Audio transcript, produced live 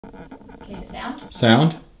Okay, sound.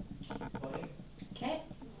 Sound. Okay.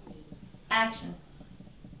 Action.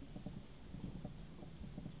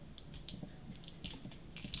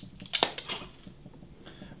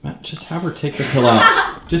 Matt, just have her take the pill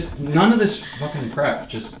out. Just none of this fucking prep.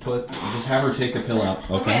 Just have her take the pill out.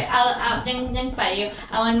 Okay. ยังไปอยู่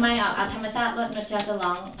เอาอันไม่เอาธรรมชาติรถมันจะล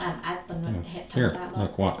องอัดตรงนั้นเห็ดธรรม Here, ชาติรถ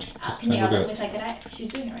look, watch. Just ทีนี้ have เอา her ล do งไป it. ใส่ก็ได้ she's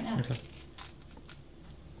doing it right now Okay.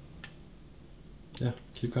 Yeah,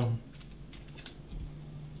 keep going.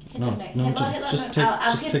 No, just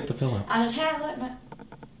take the pill out. เอาแท้รถมา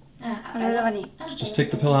Just take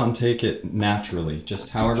the pill out and take it naturally, just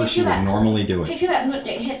however she would normally do เห็ด it. คือแบบเ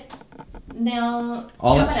ด็กเห็ดแนว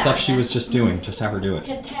All that stuff she was just doing, just have her do it.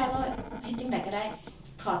 เห็ดแท้รถเห็ดจังไหนก็ได้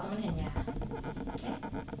ถอดแต่มันเห็นยา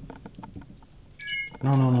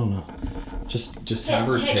No. Just have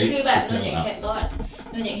her เห็ด take คือ the แบบหนู pill อยากเห็ด out. รถ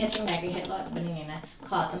หนูอยากเห็ดจังไหนก็เห็ดรถเป็นยังไงนะ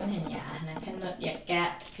ขอแต่มันเห็นยานะขึ้นหนูอยากแกะ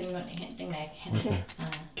ขึ้นหนูอยากเห็ดจังไหนเห็ด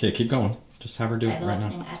Okay, keep going. Just have her do it right ยั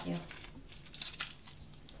ง now. อัดอยู่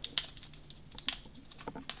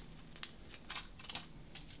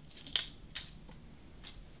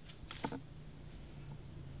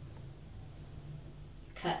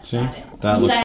Cut. See? Got it. That looks